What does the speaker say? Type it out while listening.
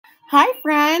Hi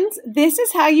friends, this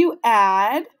is how you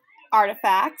add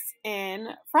artifacts in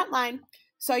Frontline.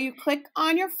 So you click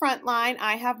on your Frontline.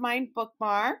 I have mine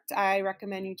bookmarked. I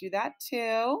recommend you do that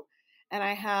too. And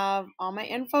I have all my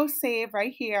info saved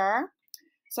right here.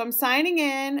 So I'm signing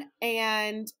in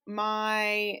and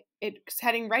it's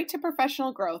heading right to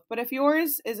professional growth. But if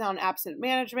yours is on absent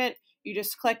management, you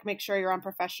just click, make sure you're on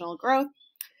professional growth.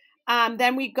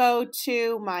 Then we go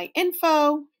to my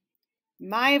info,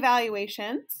 my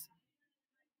evaluations.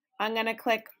 I'm going to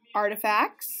click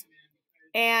artifacts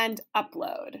and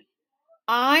upload.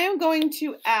 I am going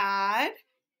to add,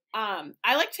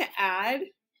 I like to add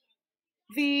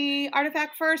the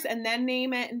artifact first and then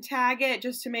name it and tag it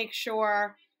just to make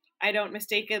sure I don't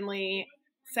mistakenly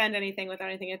send anything without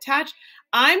anything attached.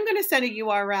 I'm going to send a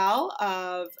URL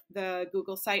of the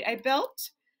Google site I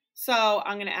built. So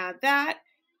I'm going to add that.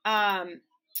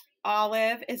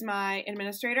 Olive is my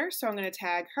administrator, so I'm going to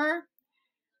tag her.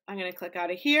 I'm going to click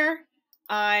out of here.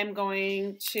 I'm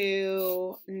going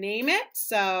to name it.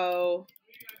 So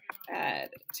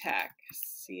EdTech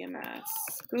CMS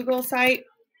Google site.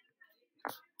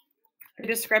 The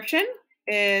description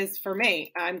is for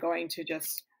me. I'm going to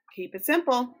just keep it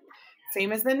simple,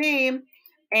 same as the name.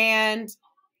 And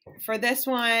for this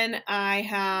one,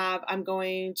 I'm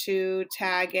going to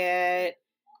tag it,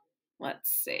 let's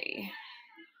see,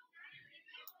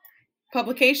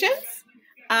 publications.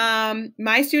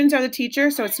 My students are the teacher,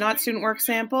 so it's not student work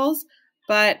samples,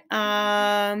 but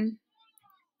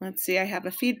let's see, I have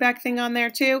a feedback thing on there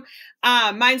too.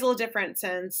 Mine's a little different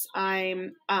since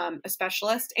I'm a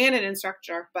specialist and an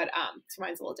instructor, but so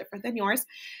mine's a little different than yours.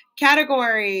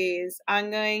 Categories,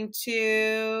 I'm going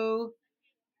to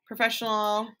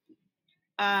professional,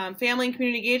 family and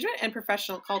community engagement, and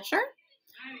professional culture.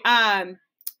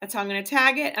 That's how I'm going to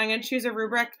tag it. I'm going to choose a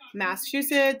rubric,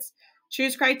 Massachusetts.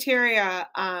 Choose criteria.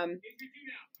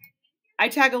 I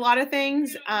tag a lot of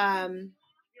things. I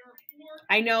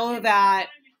know that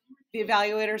the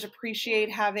evaluators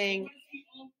appreciate having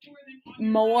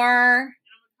more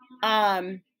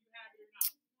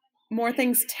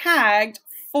things tagged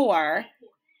for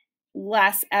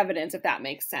less evidence, if that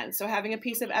makes sense. So having a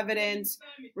piece of evidence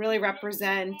really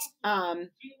represent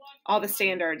all the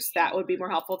standards, that would be more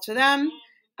helpful to them.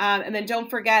 And then don't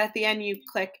forget at the end, you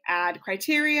click add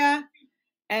criteria.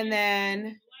 And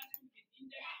then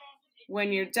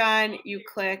when you're done, you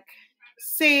click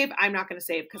save. I'm not going to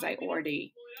save because I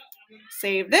already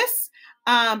saved this.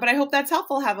 But I hope that's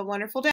helpful. Have a wonderful day.